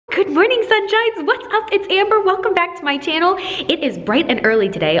Good morning, sunshines. What's up? It's Amber. Welcome back to my channel. It is bright and early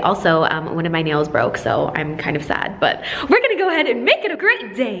today. Also, one of my nails broke, so I'm kind of sad, but we're gonna go ahead and make it a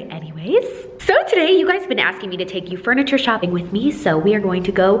great day anyways. So today, you guys have been asking me to take you furniture shopping with me, so we are going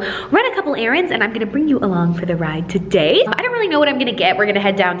to go run a couple errands, and I'm gonna bring you along for the ride today. I don't really know what I'm gonna get. We're gonna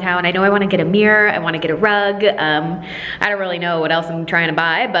head downtown. I know I wanna get a mirror. I wanna get a rug. I don't really know what else I'm trying to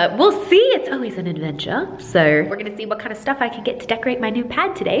buy, but we'll see. It's always an adventure. So we're gonna see what kind of stuff I can get to decorate my new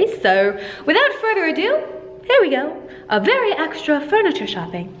pad today. So without further ado, here we go. A very extra furniture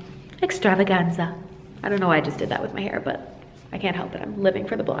shopping extravaganza. I don't know why I just did that with my hair, but I can't help it. I'm living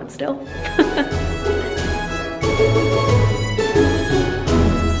for the blonde still.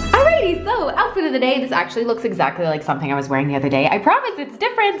 Alrighty, so outfit of the day. This actually looks exactly like something I was wearing the other day. I promise it's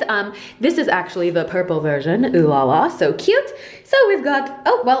different. This is actually the purple version. Ooh la la, so cute. So we've got,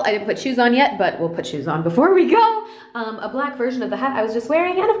 oh, well, I didn't put shoes on yet, but we'll put shoes on before we go. A black version of the hat I was just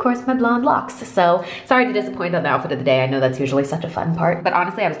wearing, and of course my blonde locks. So sorry to disappoint on the outfit of the day. I know that's usually such a fun part, but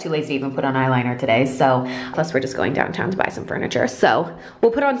honestly I was too lazy to even put on eyeliner today. So plus we're just going downtown to buy some furniture. So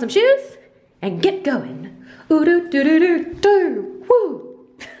we'll put on some shoes and get going. Ooh doo doo doo doo doo. Woo.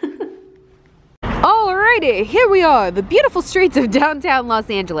 Alrighty, here we are, the beautiful streets of downtown Los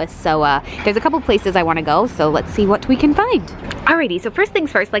Angeles. So there's a couple places I want to go, so let's see what we can find. Alrighty, so first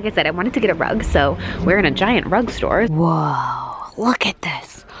things first, like I said, I wanted to get a rug, so we're in a giant rug store. Whoa, look at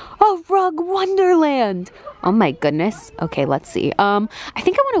this. A rug wonderland. Oh my goodness. Okay, let's see. I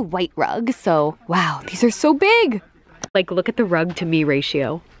think I want a white rug, so wow, these are so big. Like, look at the rug to me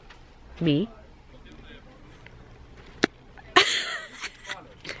ratio. Me.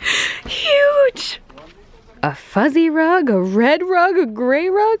 Huge. A fuzzy rug, a red rug, a gray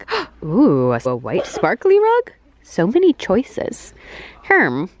rug. Ooh, a white sparkly rug. So many choices.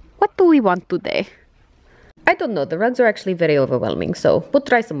 What do we want today? I don't know, the rugs are actually very overwhelming, so we'll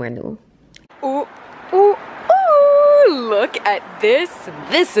try somewhere new. Ooh, ooh, ooh, look at this.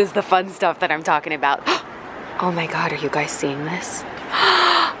 This is the fun stuff that I'm talking about. Oh my God, are you guys seeing this?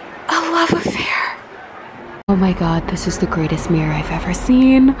 A love affair. Oh my God, this is the greatest mirror I've ever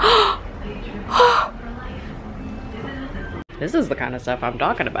seen. This is the kind of stuff I'm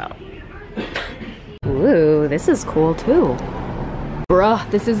talking about. Ooh, this is cool too. Bruh,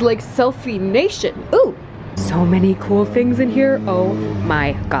 this is like selfie nation. Ooh, so many cool things in here. Oh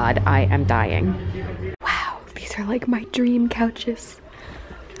my God, I am dying. Wow, these are like my dream couches.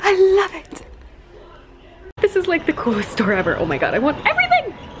 I love it. This is like the coolest store ever. Oh my God, I want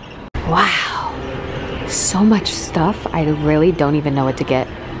everything. Wow, so much stuff. I really don't even know what to get.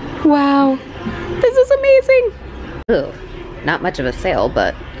 Wow, this is amazing. Ooh, not much of a sale,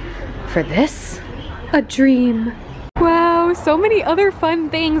 but for this, a dream. Wow, so many other fun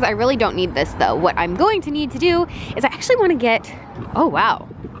things. I really don't need this though. What I'm going to need to do is I actually want to get, oh wow,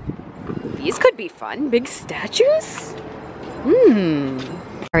 these could be fun. Big statues?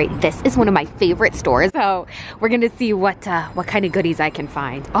 All right, this is one of my favorite stores. So we're gonna see what kind of goodies I can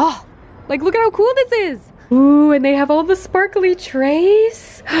find. Oh, like look at how cool this is. Ooh, and they have all the sparkly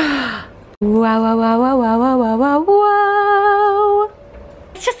trays. Wow, wow, wow, wow, wow, wow, wow, wow.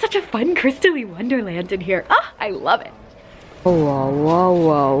 It's just such a fun crystally wonderland in here. Ah, I love it. Whoa, whoa,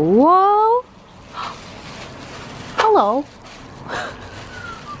 whoa, whoa. Hello.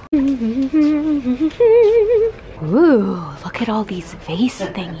 Ooh, look at all these vase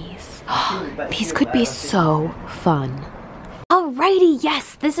thingies. These could be so fun. Alrighty,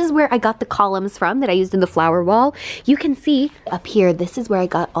 yes, this is where I got the columns from that I used in the flower wall. You can see up here, this is where I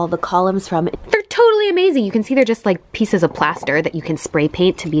got all the columns from. They're totally amazing. You can see they're just like pieces of plaster that you can spray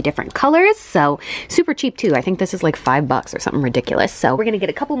paint to be different colors. So super cheap too. I think this is like $5 or something ridiculous. So we're gonna get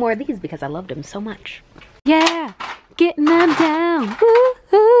a couple more of these because I loved them so much. Yeah, getting them down,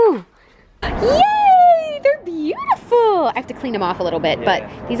 woohoo. Yay, they're beautiful. I have to clean them off a little bit, but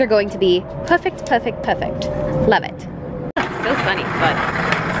these are going to be perfect, perfect, perfect. Love it. So sunny, but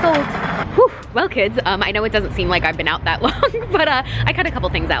sold. Whew. Well, kids, I know it doesn't seem like I've been out that long, but I cut a couple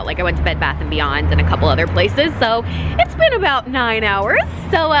things out. Like I went to Bed Bath & Beyond and a couple other places, so it's been about 9 hours.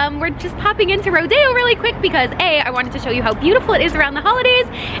 So we're just popping into Rodeo really quick because A, I wanted to show you how beautiful it is around the holidays,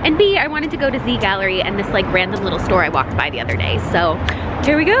 and B, I wanted to go to Z Gallery and this like random little store I walked by the other day. So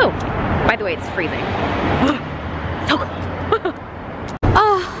here we go. By the way, it's freezing. So cold.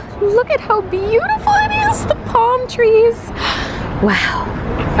 Oh, look at how beautiful it is, the palm trees. Wow.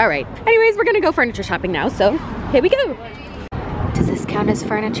 All right, anyways, we're gonna go furniture shopping now, so here we go. Does this count as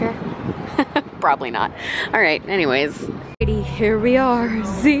furniture? Probably not. All right, anyways. Here we are,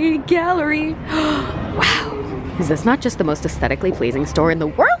 Z Gallery. Wow, is this not just the most aesthetically pleasing store in the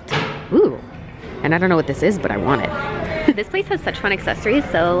world? Ooh, and I don't know what this is, but I want it. This place has such fun accessories,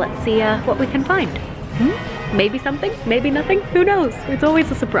 so let's see what we can find. Maybe something, maybe nothing, who knows? It's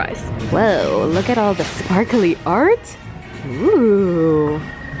always a surprise. Whoa, look at all the sparkly art. Ooh.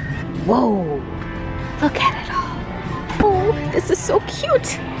 Whoa, look at it all. Oh, this is so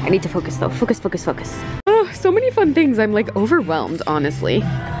cute. I need to focus though, focus, focus, focus. Oh, so many fun things. I'm like overwhelmed, honestly.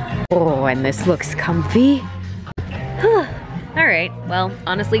 Oh, and this looks comfy. All right, well,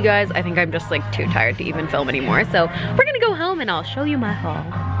 honestly guys, I think I'm just like too tired to even film anymore. So we're gonna go home and I'll show you my haul.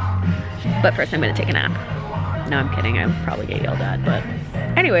 But first I'm gonna take a nap. No, I'm kidding, I'll probably get yelled at, but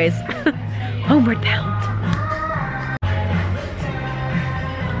anyways, homeward bound.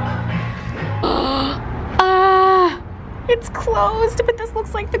 It's closed, but this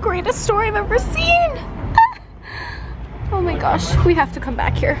looks like the greatest store I've ever seen. Oh my gosh, we have to come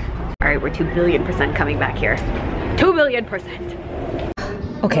back here. All right, we're 2 billion% coming back here. 2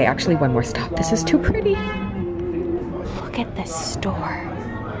 billion%. Okay, actually one more stop. This is too pretty. Look at this store.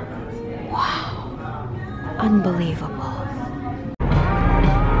 Wow, unbelievable.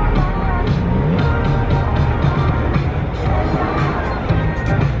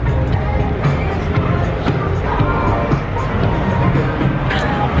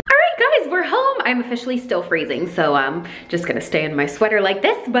 I'm officially still freezing, so I'm just gonna stay in my sweater like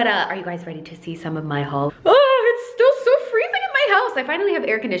this, but are you guys ready to see some of my haul? Oh, it's still so freezing in my house. I finally have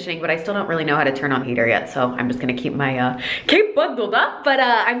air conditioning, but I still don't really know how to turn on heater yet, so I'm just gonna keep my cape bundled up, but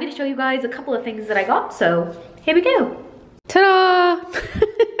I'm gonna show you guys a couple of things that I got, so here we go. Ta-da!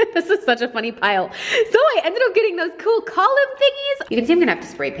 This is such a funny pile. So I ended up getting those cool column thingies. You can see I'm gonna have to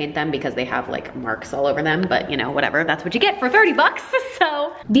spray paint them because they have like marks all over them, but you know, whatever, that's what you get for 30 bucks.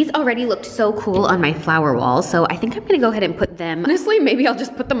 So these already looked so cool on my flower wall, so I think I'm gonna go ahead and put them, honestly, maybe I'll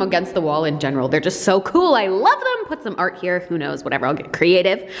just put them against the wall in general. They're just so cool, I love them. Put some art here, who knows, whatever, I'll get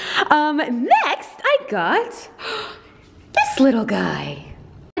creative. Next, I got this little guy.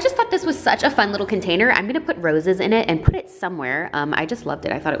 I just thought this was such a fun little container. I'm gonna put roses in it and put it somewhere. I just loved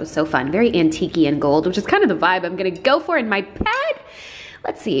it. I thought it was so fun. Very antique-y and gold, which is kind of the vibe I'm gonna go for in my bag.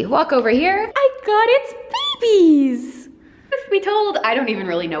 Let's see, walk over here. I got its babies. Truth be told, I don't even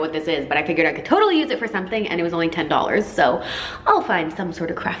really know what this is, but I figured I could totally use it for something and it was only $10, so I'll find some sort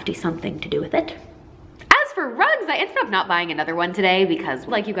of crafty something to do with it. For rugs, I ended up not buying another one today because,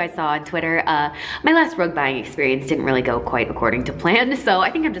 like you guys saw on Twitter, my last rug buying experience didn't really go quite according to plan, so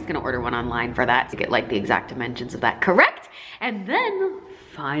I think I'm just gonna order one online for that to get like the exact dimensions of that correct. And then,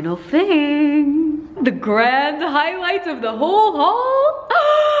 final thing, the grand highlight of the whole haul,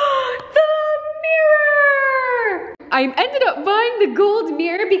 the mirror! I ended up buying the gold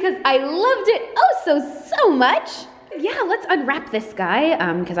mirror because I loved it oh so much. Yeah, let's unwrap this guy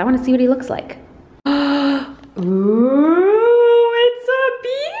because I want to see what he looks like. Ooh, it's a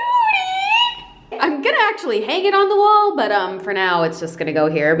beauty! I'm gonna actually hang it on the wall, but for now it's just gonna go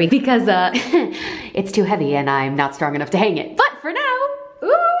here because it's too heavy and I'm not strong enough to hang it. But for now,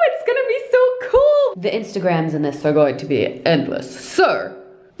 ooh, it's gonna be so cool! The Instagrams in this are going to be endless, so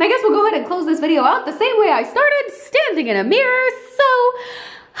I guess we'll go ahead and close this video out the same way I started, standing in a mirror,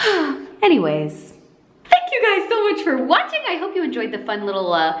 so anyways. Thank you guys so much for watching. I hope you enjoyed the fun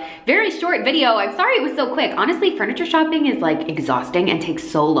little, very short video. I'm sorry it was so quick. Honestly, furniture shopping is like exhausting and takes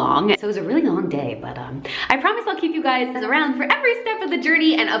so long. So it was a really long day, but I promise I'll keep you guys around for every step of the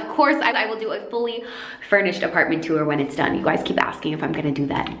journey. And of course, I will do a fully furnished apartment tour when it's done. You guys keep asking if I'm gonna do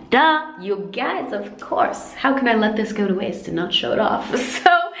that. Duh, you guys, of course. How can I let this go to waste and not show it off?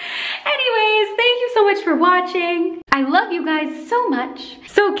 So anyways, thank you so much for watching. I love you guys so much.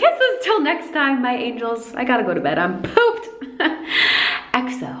 So kisses till next time, my angels. I gotta go to bed, I'm pooped.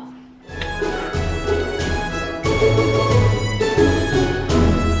 XO.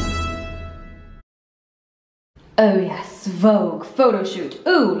 Oh yes, Vogue, photo shoot,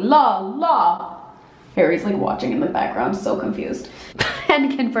 ooh la la. Harry's like watching in the background, so confused.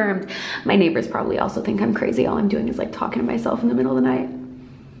 And confirmed, my neighbors probably also think I'm crazy. All I'm doing is like talking to myself in the middle of the night.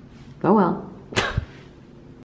 Oh well.